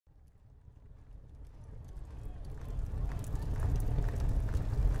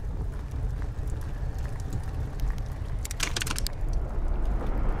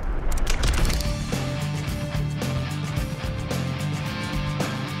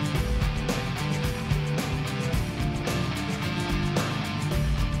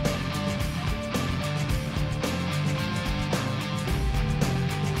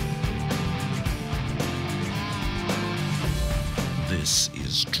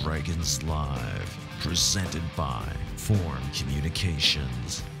Dragons Live, presented by Form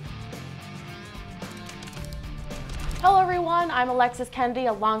Communications. Hello everyone, I'm Alexis Kennedy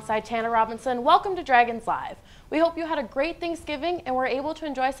alongside Tanner Robinson. Welcome to Dragons Live. We hope you had a great Thanksgiving and were able to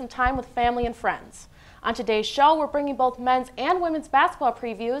enjoy some time with family and friends. On today's show, we're bringing both men's and women's basketball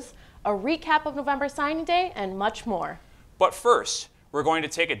previews, a recap of November signing day, and much more. But first, we're going to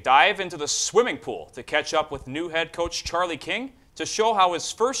take a dive into the swimming pool to catch up with new head coach Charlie King to show how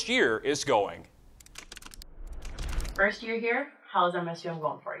his first year is going. First year here, how is MSUM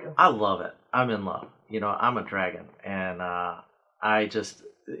going for you? I love it. I'm in love. You know, I'm a Dragon, and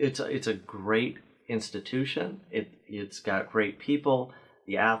it's a great institution. It's got great people.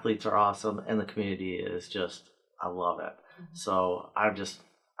 The athletes are awesome, and the community is just, I love it. So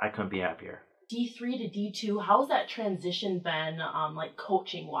I couldn't be happier. D3 to D2, how's that transition been, like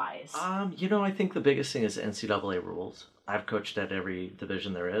coaching wise? You know, I think the biggest thing is NCAA rules. I've coached at every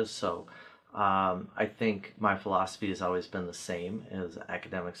division there is, so I think my philosophy has always been the same, as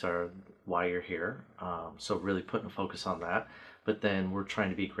academics are why you're here. So really putting a focus on that. But then we're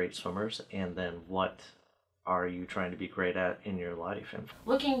trying to be great swimmers, and then what are you trying to be great at in your life? And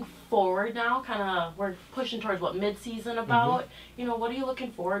looking forward now, kind of we're pushing towards what mid-season about. You know, what are you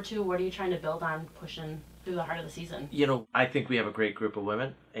looking forward to? What are you trying to build on pushing through the heart of the season? You know, I think we have a great group of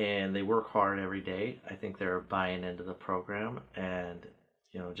women, and they work hard every day. I think they're buying into the program, and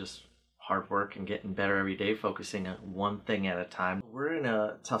you know, just hard work and getting better every day, focusing on one thing at a time. We're in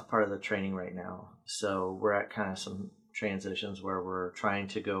a tough part of the training right now, so we're at kind of some transitions where we're trying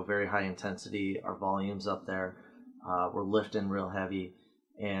to go very high intensity. Our volume's up there. We're lifting real heavy,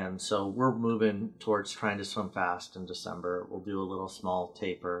 and so we're moving towards trying to swim fast in December. We'll do a little small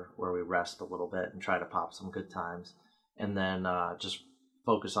taper where we rest a little bit and try to pop some good times, and then just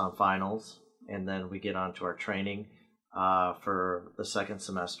focus on finals, and then we get on to our training for the second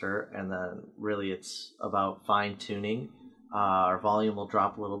semester, and then really it's about fine-tuning. Our volume will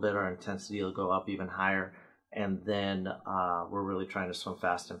drop a little bit, our intensity will go up even higher, and then we're really trying to swim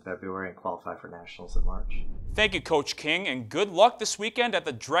fast in February and qualify for nationals in March. Thank you, Coach King, and good luck this weekend at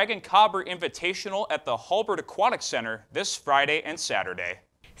the Dragon Cobber Invitational at the Hulbert Aquatic Center this Friday and Saturday.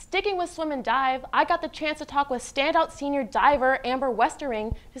 Sticking with swim and dive, I got the chance to talk with standout senior diver Amber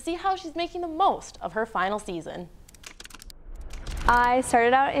Westering to see how she's making the most of her final season. I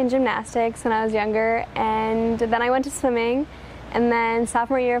started out in gymnastics when I was younger, and then I went to swimming, and then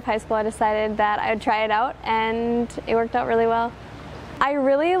sophomore year of high school I decided that I would try it out, and it worked out really well. I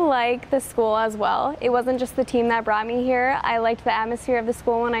really like the school as well. It wasn't just the team that brought me here. I liked the atmosphere of the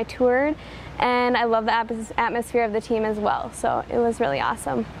school when I toured, and I love the atmosphere of the team as well, so it was really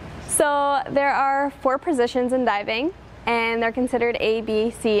awesome. So there are 4 positions in diving, and they're considered A, B,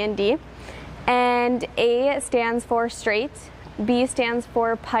 C, and D. And A stands for straight, B stands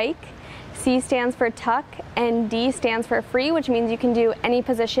for pike, C stands for tuck, and D stands for free, which means you can do any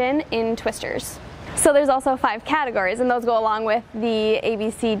position in twisters. So there's also 5 categories, and those go along with the A, B,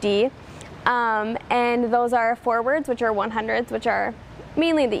 C, D. And those are forwards, which are 100s, which are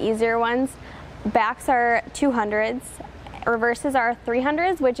mainly the easier ones. Backs are 200s. Reverses are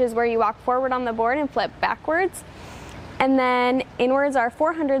 300s, which is where you walk forward on the board and flip backwards. And then inwards are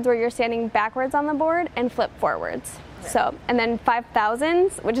 400s, where you're standing backwards on the board and flip forwards. So, and then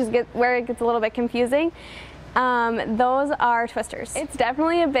 5,000s, which is where it gets a little bit confusing, those are twisters. It's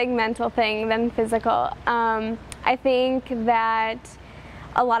definitely a big mental thing than physical. I think that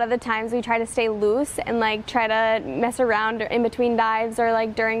a lot of the times we try to stay loose and like try to mess around in between dives or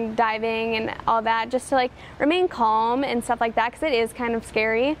like during diving and all that, just to like remain calm and stuff like that, because it is kind of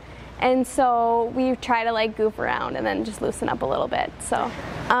scary. And so we try to like goof around and then just loosen up a little bit. So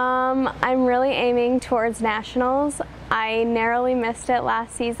I'm really aiming towards nationals. I narrowly missed it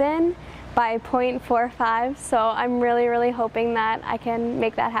last season by 0.45, so I'm really hoping that I can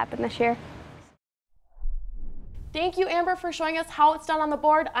make that happen this year. Thank you, Amber, for showing us how it's done on the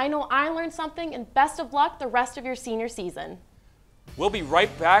board. I know I learned something, and best of luck the rest of your senior season. We'll be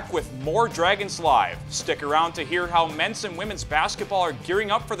right back with more Dragons Live. Stick around to hear how men's and women's basketball are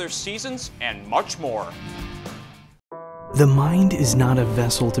gearing up for their seasons and much more. The mind is not a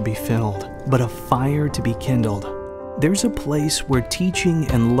vessel to be filled, but a fire to be kindled. There's a place where teaching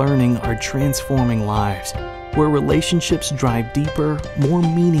and learning are transforming lives, where relationships drive deeper, more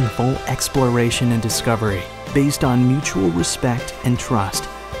meaningful exploration and discovery based on mutual respect and trust,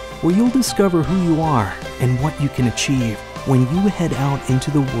 where you'll discover who you are and what you can achieve when you head out into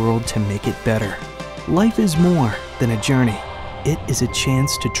the world to make it better. Life is more than a journey. It is a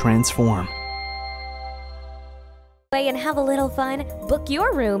chance to transform. away and have a little fun, book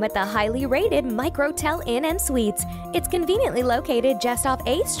your room at the highly rated Microtel Inn & Suites. It's conveniently located just off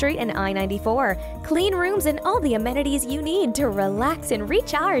 8th Street and I-94. Clean rooms and all the amenities you need to relax and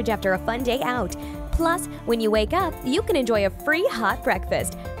recharge after a fun day out. Plus, when you wake up, you can enjoy a free hot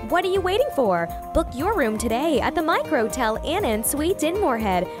breakfast. What are you waiting for? Book your room today at the Microtel Inn & Suites in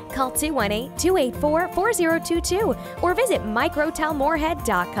Moorhead. Call 218-284-4022 or visit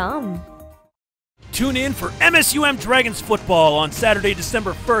microtelmoorhead.com. Tune in for MSUM Dragons football on Saturday,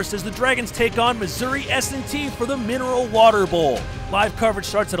 December 1st as the Dragons take on Missouri S&T for the Mineral Water Bowl. Live coverage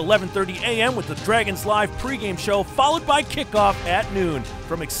starts at 11:30 a.m. with the Dragons Live pregame show, followed by kickoff at noon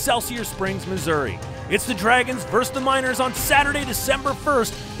from Excelsior Springs, Missouri. It's the Dragons versus the Miners on Saturday, December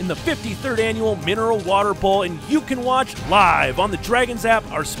 1st in the 53rd Annual Mineral Water Bowl, and you can watch live on the Dragons app,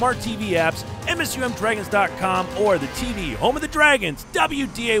 our smart TV apps, MSUMDragons.com, or the TV home of the Dragons,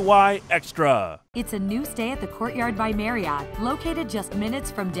 WDAY Extra. It's a new stay at the Courtyard by Marriott, located just minutes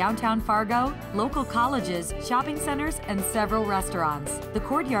from downtown Fargo, local colleges, shopping centers, and several restaurants. The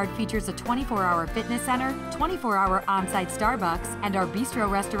Courtyard features a 24-hour fitness center, 24-hour on-site Starbucks, and our bistro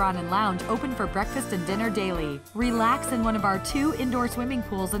restaurant and lounge open for breakfast and dinner daily. Relax in one of our 2 indoor swimming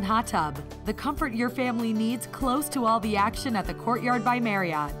pools and hot tub. The comfort your family needs close to all the action at the Courtyard by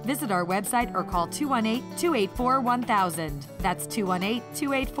Marriott. Visit our website or call 218-284-1000. That's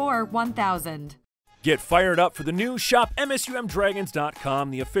 218-284-1000. Get fired up for the new Shop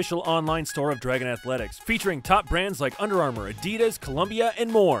MSUMDragons.com, the official online store of Dragon Athletics, featuring top brands like Under Armour, Adidas, Columbia,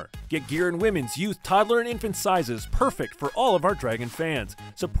 and more. Get gear in women's, youth, toddler, and infant sizes, perfect for all of our Dragon fans.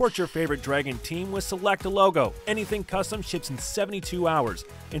 Support your favorite Dragon team with Select a Logo. Anything custom ships in 72 hours.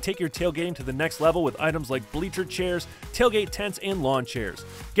 And take your tailgating to the next level with items like bleacher chairs, tailgate tents, and lawn chairs.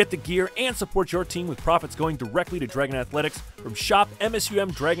 Get the gear and support your team with profits going directly to Dragon Athletics from Shop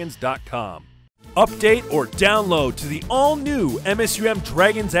MSUMDragons.com. Update or download to the all-new MSUM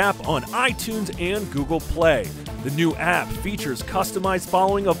Dragons app on iTunes and Google Play. The new app features customized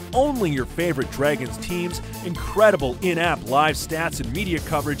following of only your favorite Dragons teams, incredible in-app live stats and media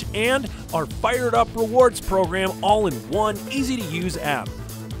coverage, and our Fired Up Rewards program all in one easy-to-use app.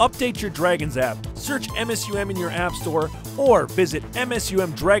 Update your Dragons app, search MSUM in your app store, or visit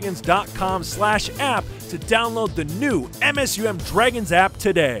MSUMDragons.com/app to download the new MSUM Dragons app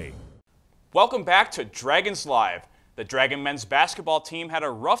today. Welcome back to Dragons Live. The Dragon men's basketball team had a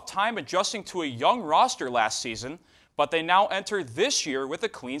rough time adjusting to a young roster last season, but they now enter this year with a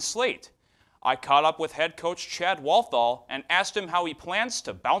clean slate. I caught up with head coach Chad Walthall and asked him how he plans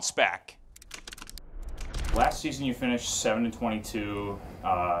to bounce back. Last season you finished 7-22,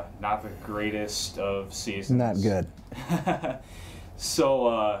 not the greatest of seasons. Not good.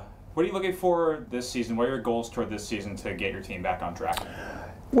 So what are you looking for this season? What are your goals toward this season to get your team back on track?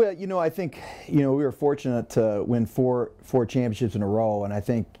 Well, I think, we were fortunate to win four championships in a row, and I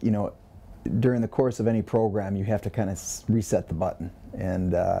think, during the course of any program, you have to kind of reset the button,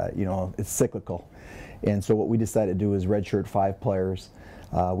 and, it's cyclical. And so what we decided to do is redshirt 5 players.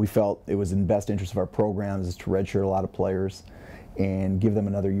 We felt it was in the best interest of our programs is to redshirt a lot of players and give them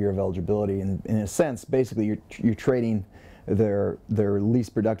another year of eligibility. And in a sense, basically, you're trading their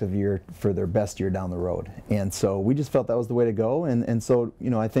least productive year for their best year down the road. And so we just felt that was the way to go. And so,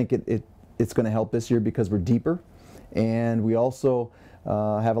 I think it's going to help this year because we're deeper, and we also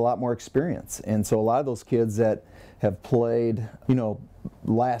have a lot more experience. And so a lot of those kids that have played,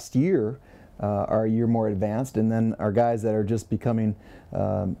 last year are a year more advanced, and then our guys that are just becoming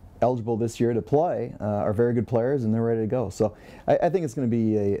eligible this year to play are very good players, and they're ready to go. So I think it's going to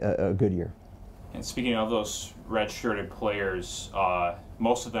be a good year. And speaking of those redshirted players,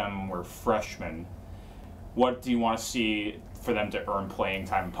 most of them were freshmen. What do you want to see for them to earn playing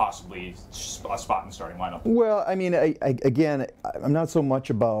time and possibly a spot in the starting lineup? Well, I mean, again, I'm not so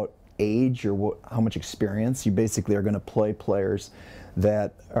much about age or how much experience. You basically are going to play players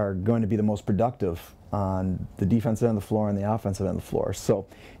that are going to be the most productive on the defensive end of the floor and the offensive end of the floor. So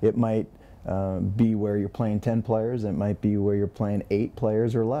it might be where you're playing 10 players, it might be where you're playing 8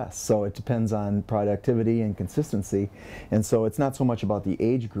 players or less. So it depends on productivity and consistency. And so it's not so much about the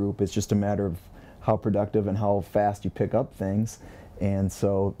age group, it's just a matter of how productive and how fast you pick up things. And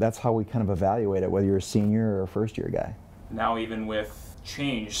so that's how we kind of evaluate it, whether you're a senior or a first year guy. Now, even with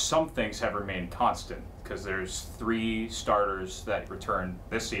change, some things have remained constant, because there's 3 starters that return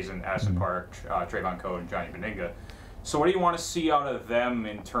this season: Addison Park, Trayvon Coe, and Johnny Beninga. So what do you want to see out of them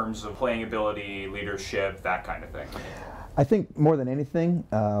in terms of playing ability, leadership, that kind of thing? I think more than anything,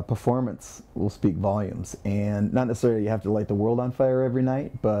 performance will speak volumes. And not necessarily you have to light the world on fire every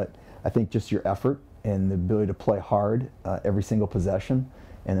night, but I think just your effort and the ability to play hard every single possession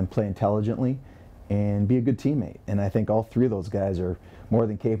and then play intelligently and be a good teammate. And I think all three of those guys are more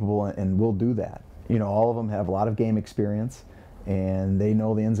than capable and will do that. You know, all of them have a lot of game experience, and they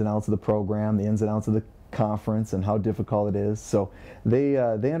know the ins and outs of the program, the ins and outs of the conference, and how difficult it is. So they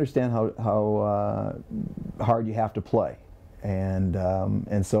understand how hard you have to play, and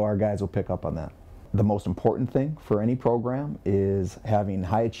so our guys will pick up on that. The most important thing for any program is having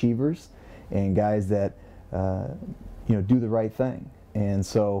high achievers and guys that you know, do the right thing. And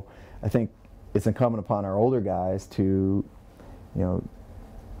so I think it's incumbent upon our older guys to, you know,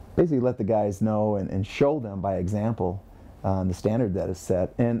 basically let the guys know and show them by example the standard that is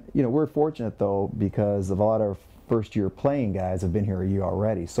set. And you know, we're fortunate though, because of a lot of our first year playing guys have been here a year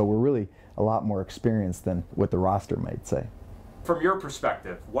already, so we're really a lot more experienced than what the roster might say. From your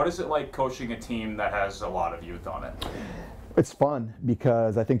perspective, what is it like coaching a team that has a lot of youth on it? It's fun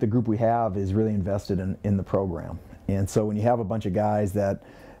because I think the group we have is really invested in the program. And so when you have a bunch of guys that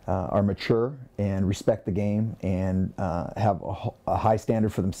are mature and respect the game and have a high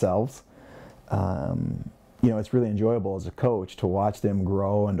standard for themselves, you know, it's really enjoyable as a coach to watch them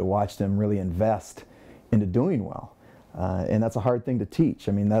grow and to watch them really invest into doing well. And that's a hard thing to teach.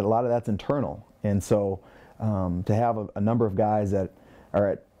 I mean, a lot of that's internal. And so to have a number of guys that are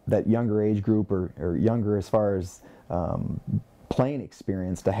at that younger age group or younger as far as playing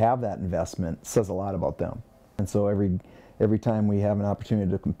experience, to have that investment says a lot about them. And so every time we have an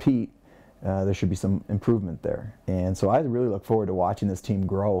opportunity to compete, there should be some improvement there. And so I really look forward to watching this team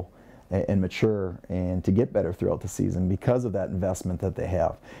grow and mature and to get better throughout the season because of that investment that they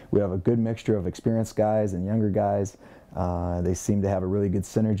have. We have a good mixture of experienced guys and younger guys. They seem to have a really good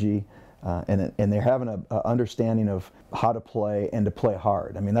synergy, and they're having an understanding of how to play and to play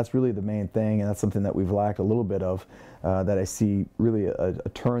hard. I mean, that's really the main thing, and that's something that we've lacked a little bit of, that I see really a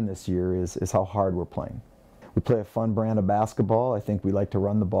turn this year is how hard we're playing. We play a fun brand of basketball. I think we like to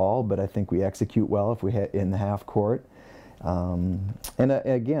run the ball, but I think we execute well if we hit in the half court. And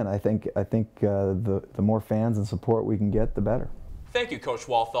again, I think the more fans and support we can get, the better. Thank you, Coach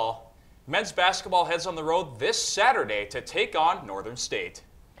Walthall. Men's basketball heads on the road this Saturday to take on Northern State.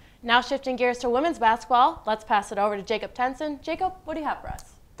 Now shifting gears to women's basketball, let's pass it over to Jacob Tenson. Jacob, what do you have for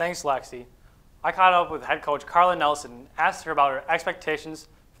us? Thanks, Lexi. I caught up with head coach Carla Nelson and asked her about her expectations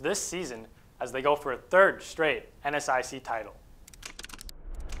for this season as they go for a third straight NSIC title.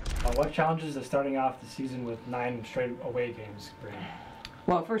 What challenges does starting off the season with 9 straight away games bring?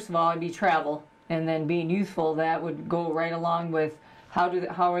 Well, first of all, it'd be travel, and then being youthful, that would go right along with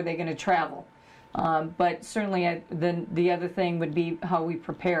how are they going to travel. But certainly, the other thing would be how we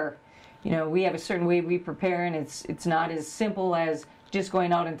prepare. You know, we have a certain way we prepare, and it's not as simple as just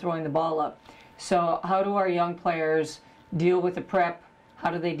going out and throwing the ball up. So how do our young players deal with the prep?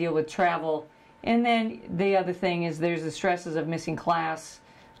 How do they deal with travel? And then the other thing is there's the stresses of missing class,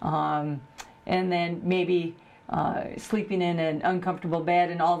 and then maybe sleeping in an uncomfortable bed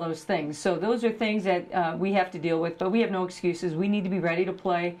and all those things. So those are things that we have to deal with, but we have no excuses. We need to be ready to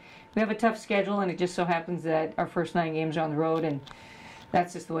play. We have a tough schedule, and it just so happens that our first 9 games are on the road, and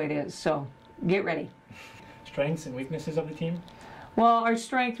that's just the way it is. So get ready. Strengths and weaknesses of the team? Well, our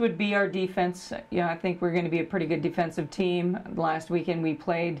strength would be our defense. You know, I think we're going to be a pretty good defensive team. Last weekend we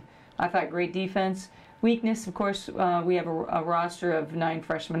played, I thought, great defense. Weakness, of course, we have a roster of 9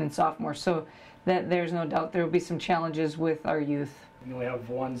 freshmen and sophomores, so that there's no doubt there will be some challenges with our youth. We only have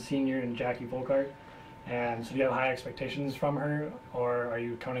 1 senior in Jackie Volkart, and so do you have high expectations from her, or are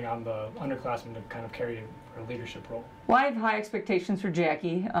you counting on the underclassmen to kind of carry her leadership role? Well, I have high expectations for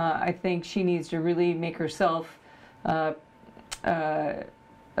Jackie. I think she needs to really make herself a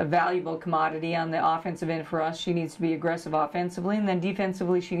valuable commodity on the offensive end for us. She needs to be aggressive offensively, and then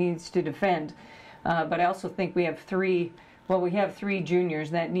defensively she needs to defend. But I also think we have 3 juniors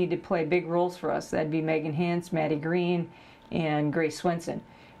that need to play big roles for us. That'd be Megan Hintz, Maddie Green, and Grace Swenson.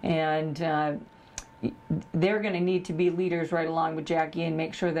 And they're going to need to be leaders right along with Jackie and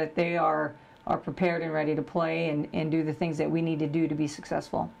make sure that they are prepared and ready to play and do the things that we need to do to be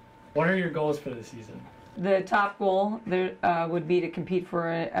successful. What are your goals for the season? The top goal there would be to compete for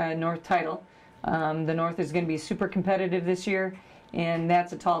a North title. The North is going to be super competitive this year, and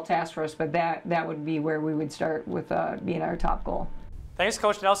that's a tall task for us, but that would be where we would start with being our top goal. Thanks,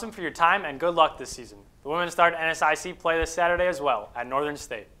 Coach Nelson, for your time, and good luck this season. The women start NSIC play this Saturday as well at Northern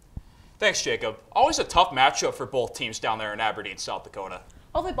State. Thanks, Jacob. Always a tough matchup for both teams down there in Aberdeen, South Dakota.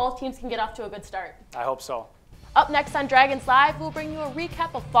 Hopefully both teams can get off to a good start. I hope so. Up next on Dragons Live, we'll bring you a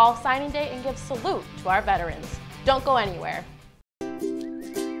recap of Fall Signing Day and give salute to our veterans. Don't go anywhere.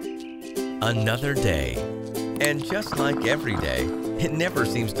 Another day. And just like every day, it never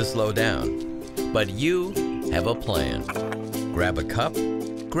seems to slow down. But you have a plan. Grab a cup,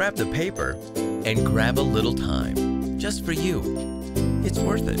 grab the paper, and grab a little time just for you. It's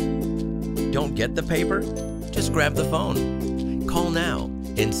worth it. Don't get the paper? Just grab the phone. Call now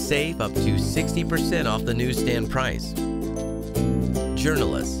and save up to 60% off the newsstand price.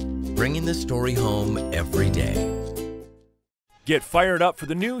 Journalists, bringing the story home every day. Get fired up for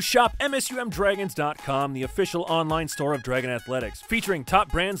the new Shop MSUMDragons.com, the official online store of Dragon Athletics, featuring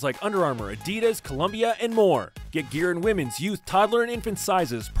top brands like Under Armour, Adidas, Columbia, and more. Get gear in women's, youth, toddler, and infant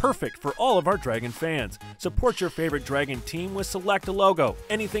sizes, perfect for all of our Dragon fans. Support your favorite Dragon team with Select a Logo.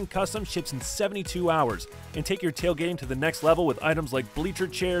 Anything custom ships in 72 hours. And take your tailgating to the next level with items like bleacher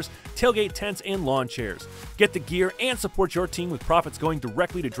chairs, tailgate tents, and lawn chairs. Get the gear and support your team with profits going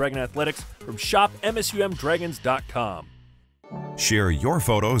directly to Dragon Athletics from Shop MSUMDragons.com. Share your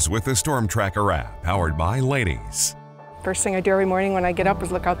photos with the Storm Tracker app, powered by Ladies. First thing I do every morning when I get up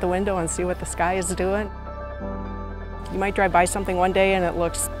is look out the window and see what the sky is doing. You might drive by something one day and it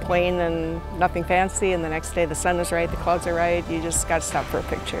looks plain and nothing fancy, and the next day the sun is right, the clouds are right, you just got to stop for a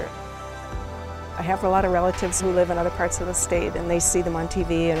picture. I have a lot of relatives who live in other parts of the state, and they see them on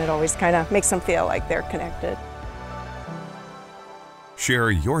TV, and it always kind of makes them feel like they're connected.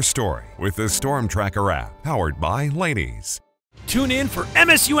 Share your story with the Storm Tracker app, powered by Ladies. Tune in for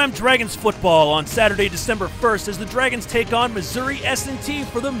MSUM Dragons football on Saturday, December 1st as the Dragons take on Missouri S&T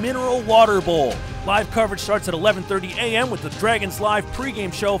for the Mineral Water Bowl. Live coverage starts at 11:30 a.m. with the Dragons Live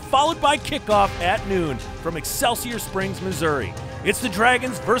pregame show, followed by kickoff at noon from Excelsior Springs, Missouri. It's the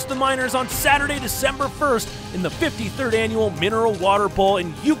Dragons versus the Miners on Saturday, December 1st in the 53rd Annual Mineral Water Bowl,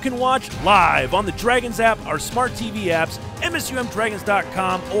 and you can watch live on the Dragons app, our smart TV apps,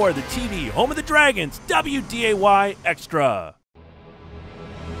 MSUMDragons.com, or the TV home of the Dragons, WDAY Extra.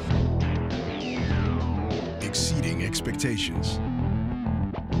 Exceeding expectations.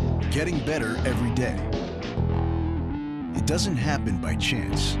 Getting better every day. It doesn't happen by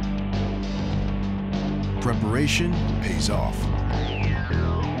chance. Preparation pays off.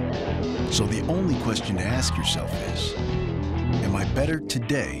 So the only question to ask yourself is, am I better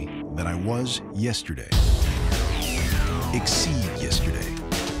today than I was yesterday? Exceed yesterday.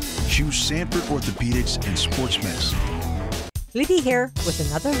 Choose Sanford Orthopedics and Sports Medicine. Libby here with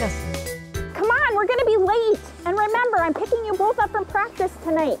another lesson. Come on, we're gonna be late. And remember, I'm picking you both up from practice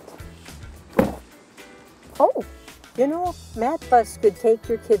tonight. Oh, you know, Math Bus could take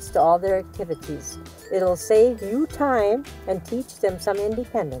your kids to all their activities. It'll save you time and teach them some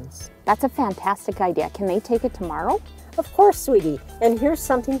independence. That's a fantastic idea. Can they take it tomorrow? Of course, sweetie. And here's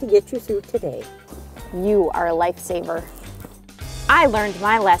something to get you through today. You are a lifesaver. I learned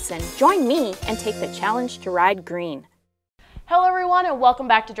my lesson. Join me and take the challenge to ride green. Hello everyone and welcome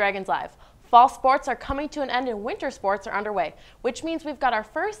back to Dragons Live. Fall sports are coming to an end and winter sports are underway, which means we've got our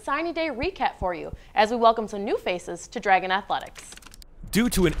first signing day recap for you as we welcome some new faces to Dragon Athletics. Due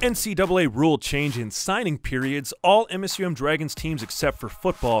to an NCAA rule change in signing periods, all MSUM Dragons teams except for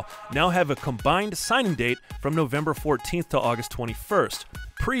football now have a combined signing date from November 14th to August 21st.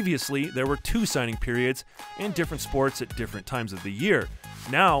 Previously, there were 2 signing periods in different sports at different times of the year.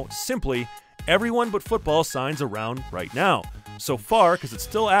 Now, simply, everyone but football signs around right now. So far, because it's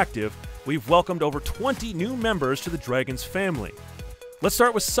still active, we've welcomed over 20 new members to the Dragons family. Let's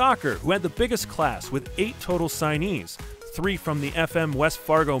start with soccer, who had the biggest class with 8 total signees, 3 from the FM West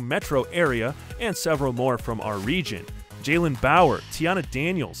Fargo metro area and several more from our region. Jalen Bauer, Tiana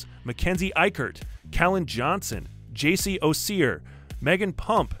Daniels, Mackenzie Eichert, Callan Johnson, JC Osier, Megan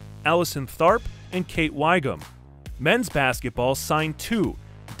Pump, Allison Tharp, and Kate Wygum. Men's basketball signed 2,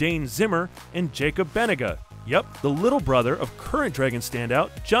 Dane Zimmer and Jacob Benega. Yep, the little brother of current Dragon standout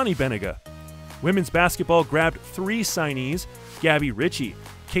Johnny Benega. Women's basketball grabbed 3 signees, Gabby Ritchie,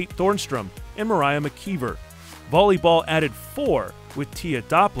 Kate Thornstrom, and Mariah McKeever. Volleyball added 4 with Tia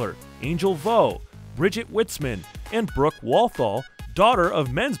Doppler, Angel Vo, Bridget Witzman, and Brooke Walthall, daughter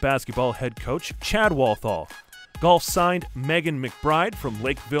of men's basketball head coach Chad Walthall. Golf signed Megan McBride from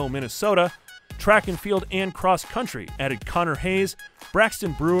Lakeville, Minnesota. Track and field and cross country added Connor Hayes,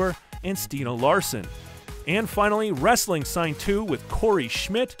 Braxton Brewer, and Stina Larson. And finally, wrestling signed 2 with Corey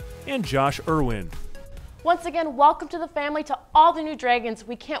Schmidt and Josh Irwin. Once again, welcome to the family to all the new Dragons.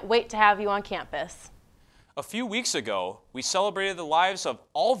 We can't wait to have you on campus. A few weeks ago, we celebrated the lives of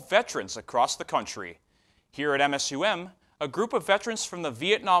all veterans across the country. Here at MSUM, a group of veterans from the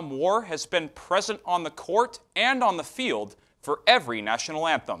Vietnam War has been present on the court and on the field for every national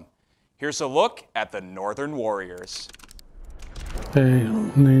anthem. Here's a look at the Northern Warriors. My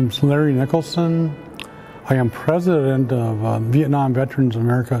name's Larry Nicholson. I am president of Vietnam Veterans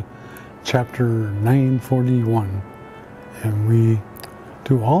America, Chapter 941. And we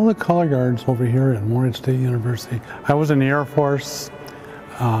do all the color guards over here at Morehead State University. I was in the Air Force.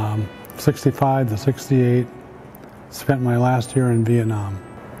 65 to 68. Spent my last year in Vietnam.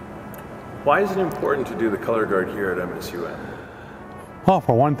 Why is it important to do the color guard here at MSUM? Well,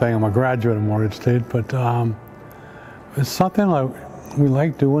 for one thing, I'm a graduate of Morehead State, but it's something like we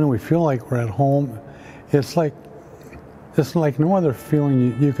like doing. We feel like we're at home. It's like no other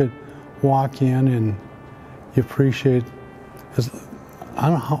feeling. You could walk in and you appreciate. I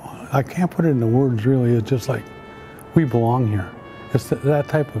don't know how, I can't put it into words really. It's just like we belong here. It's that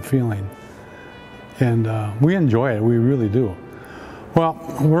type of feeling, and we enjoy it. We really do. Well,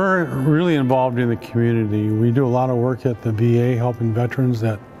 we're really involved in the community. We do a lot of work at the VA helping veterans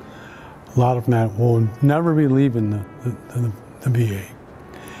that a lot of them that will never be leaving the VA.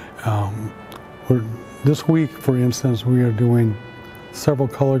 This week, for instance, we are doing several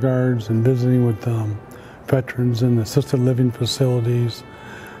color guards and visiting with veterans in assisted living facilities,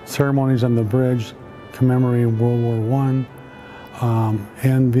 ceremonies on the bridge commemorating World War I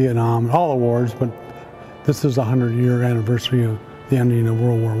and Vietnam, all the wars, but this is the 100-year anniversary of the ending of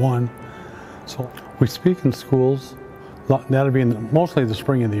World War I. So we speak in schools. That'll be mostly the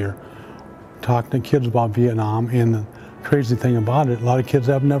spring of the year, talking to kids about Vietnam. And the crazy thing about it, a lot of kids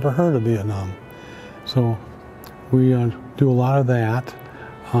have never heard of Vietnam. So we do a lot of that.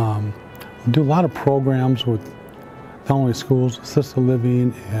 We do a lot of programs with not only schools, assisted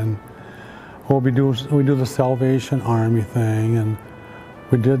living, and we do the Salvation Army thing, and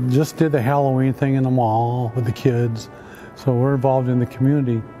we just did the Halloween thing in the mall with the kids. So we're involved in the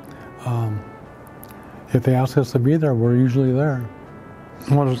community. If they ask us to be there, we're usually there.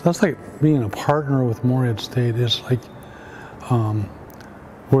 Well, that's like being a partner with Morehead State. It's like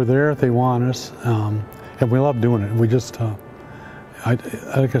we're there if they want us, and we love doing it. We just,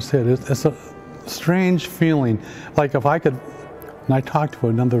 like I said, it's a strange feeling. Like if I could, when I talk to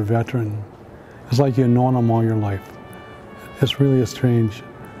another veteran, it's like you've known them all your life. It's really a strange,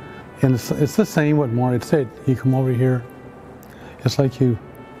 and it's the same with Morehead State. You come over here, it's like you,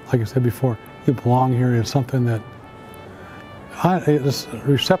 like I said before, you belong here. It's something that it's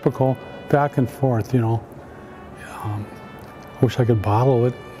reciprocal, back and forth. You know, wish I could bottle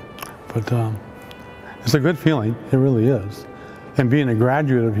it, but it's a good feeling. It really is. And being a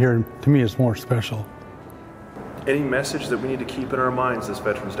graduate of here, to me, is more special. Any message that we need to keep in our minds this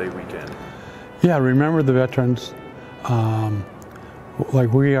Veterans Day weekend? Yeah, remember the veterans.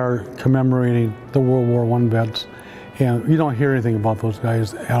 Like we are commemorating the World War I vets, and you don't hear anything about those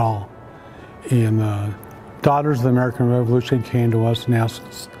guys at all. And Daughters of the American Revolution came to us and asked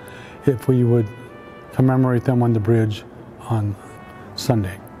us if we would commemorate them on the bridge on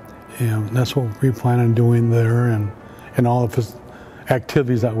Sunday. And that's what we plan on doing there, and all of his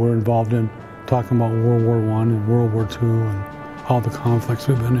activities that we're involved in, talking about World War I and World War II and all the conflicts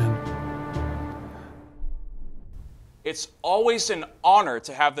we've been in. It's always an honor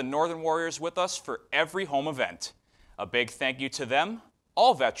to have the Northern Warriors with us for every home event. A big thank you to them,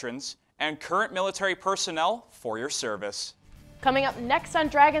 all veterans, and current military personnel for your service. Coming up next on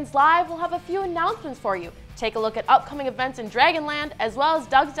Dragons Live, we'll have a few announcements for you. Take a look at upcoming events in Dragonland, as well as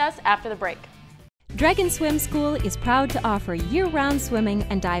Doug's Desk after the break. Dragon Swim School is proud to offer year-round swimming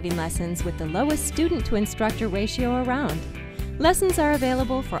and diving lessons with the lowest student-to-instructor ratio around. Lessons are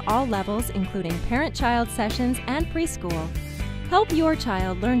available for all levels, including parent-child sessions and preschool. Help your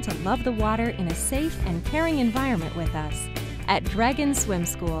child learn to love the water in a safe and caring environment with us at Dragon Swim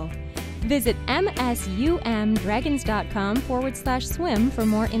School. Visit msumdragons.com/swim for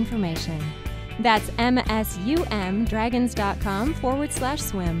more information. That's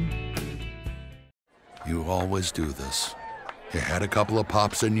msumdragons.com/swim. You always do this. You had a couple of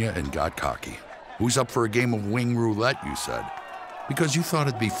pops in you and got cocky. Who's up for a game of wing roulette, you said? Because you thought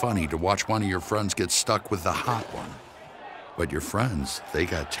it'd be funny to watch one of your friends get stuck with the hot one. But your friends, they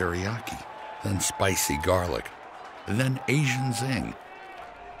got teriyaki, then spicy garlic, and then Asian zing.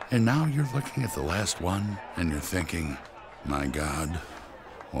 And now you're looking at the last one and you're thinking, my God,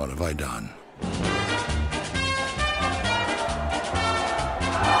 what have I done?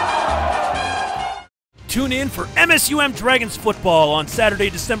 Tune in for MSUM Dragons football on Saturday,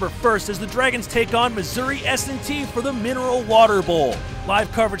 December 1st as the Dragons take on Missouri S&T for the Mineral Water Bowl. Live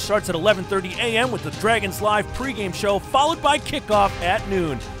coverage starts at 11:30 a.m. with the Dragons Live pregame show, followed by kickoff at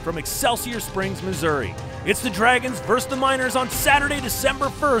noon from Excelsior Springs, Missouri. It's the Dragons versus the Miners on Saturday, December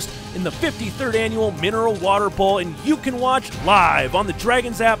 1st in the 53rd Annual Mineral Water Bowl, and you can watch live on the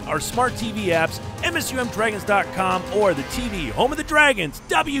Dragons app, our smart TV apps, MSUMDragons.com, or the TV home of the Dragons,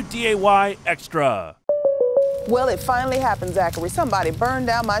 WDAY Extra. Well, it finally happened, Zachary. Somebody burned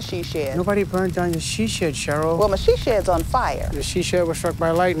down my she shed. Nobody burned down your she shed, Cheryl. Well, my she shed's on fire. The she shed was struck by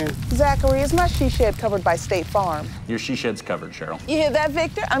lightning. Zachary, is my she shed covered by State Farm? Your she shed's covered, Cheryl. You hear that,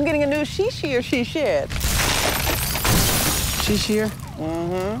 Victor? I'm getting a new she shear she shed. She shear?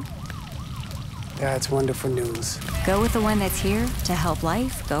 Mm-hmm. That's wonderful news. Go with the one that's here to help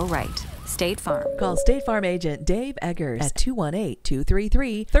life go right. State Farm. Call State Farm agent Dave Eggers at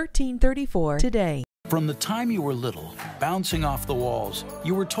 218-233-1334 today. From the time you were little, bouncing off the walls,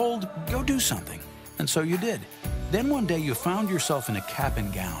 you were told, go do something. And so you did. Then one day you found yourself in a cap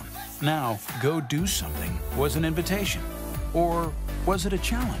and gown. Now, go do something was an invitation. Or was it a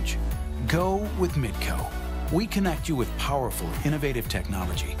challenge? Go with Midco. We connect you with powerful, innovative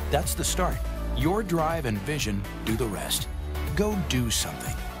technology. That's the start. Your drive and vision do the rest. Go do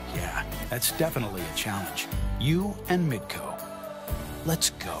something. Yeah, that's definitely a challenge. You and Midco. Let's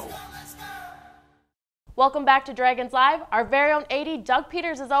go. Welcome back to Dragons Live. Our very own AD, Doug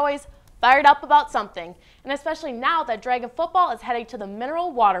Peters, is always fired up about something, and especially now that Dragon football is heading to the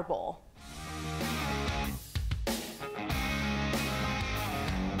Mineral Water Bowl.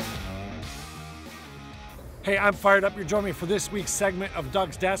 Hey, I'm fired up. You're joining me for this week's segment of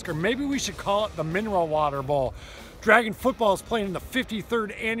Doug's Desk, or maybe we should call it the Mineral Water Bowl. Dragon football is playing in the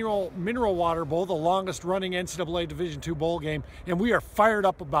 53rd annual Mineral Water Bowl, the longest running NCAA Division II bowl game, and we are fired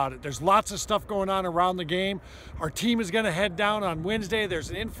up about it. There's lots of stuff going on around the game. Our team is going to head down on Wednesday.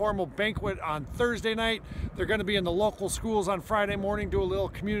 There's an informal banquet on Thursday night. They're going to be in the local schools on Friday morning, do a little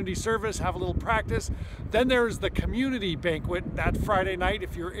community service, have a little practice. Then there's the community banquet that Friday night.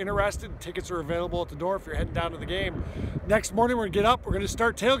 If you're interested, tickets are available at the door if you're heading down to the game. Next morning, we're going to get up. We're going to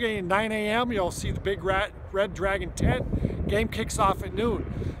start tailgating at 9 a.m. You'll see the big red Dragon tent. Game kicks off at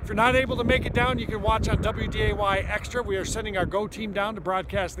noon. If you're not able to make it down, you can watch on WDAY Extra. We are sending our Go team down to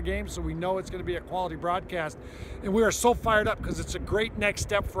broadcast the game, so we know it's going to be a quality broadcast. And we are so fired up because it's a great next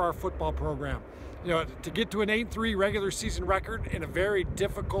step for our football program. You know, to get to an 8-3 regular season record in a very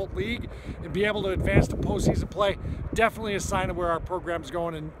difficult league and be able to advance to postseason play, definitely a sign of where our program's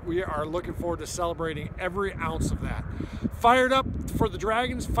going, and we are looking forward to celebrating every ounce of that. Fired up for the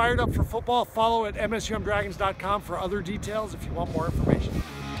Dragons, fired up for football. Follow at MSUMDragons.com for other details if you want more information.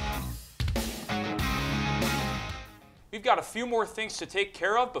 We've got a few more things to take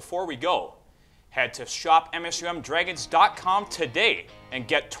care of before we go. Head to shopmsumdragons.com today and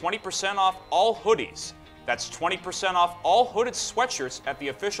get 20% off all hoodies. That's 20% off all hooded sweatshirts at the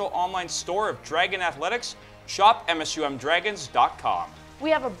official online store of Dragon Athletics, shopmsumdragons.com.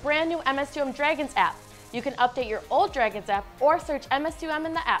 We have a brand new MSUM Dragons app. You can update your old Dragons app or search MSUM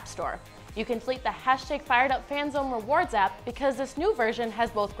in the App Store. You can delete the hashtag FiredUpFanZone Rewards app because this new version has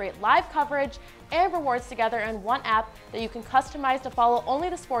both great live coverage and rewards together in one app that you can customize to follow only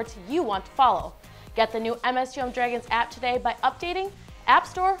the sports you want to follow. Get the new MSUM Dragons app today by updating App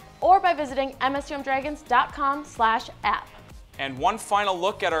Store or by visiting msumdragons.com/app. And one final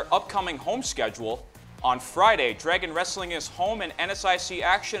look at our upcoming home schedule. On Friday, Dragon Wrestling is home in NSIC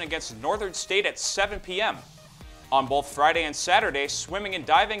action against Northern State at 7 p.m. On both Friday and Saturday, swimming and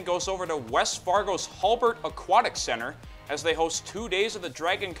diving goes over to West Fargo's Hulbert Aquatic Center as they host 2 days of the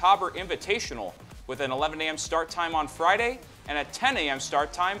Dragon Cobber Invitational with an 11 a.m. start time on Friday and a 10 a.m.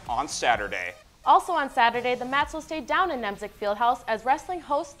 start time on Saturday. Also on Saturday, the Mats will stay down in Nemzik Fieldhouse as wrestling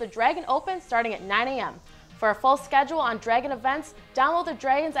hosts the Dragon Open starting at 9 a.m. For a full schedule on Dragon events, download the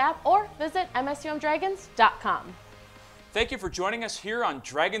Dragons app or visit msumdragons.com. Thank you for joining us here on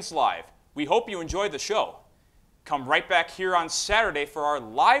Dragons Live. We hope you enjoyed the show. Come right back here on Saturday for our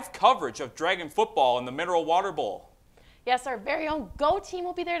live coverage of Dragon football in the Mineral Water Bowl. Yes, our very own Go team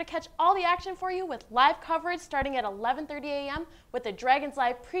will be there to catch all the action for you with live coverage starting at 11:30 a.m. with the Dragons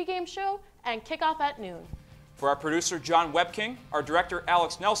Live pregame show and kickoff at noon. For our producer John Webking, our director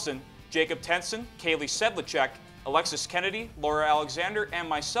Alex Nelson, Jacob Tenson, Kaylee Sedlicek, Alexis Kennedy, Laura Alexander, and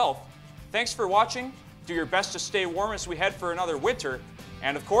myself, thanks for watching. Do your best to stay warm as we head for another winter.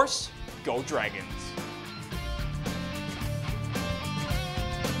 And of course, go Dragons!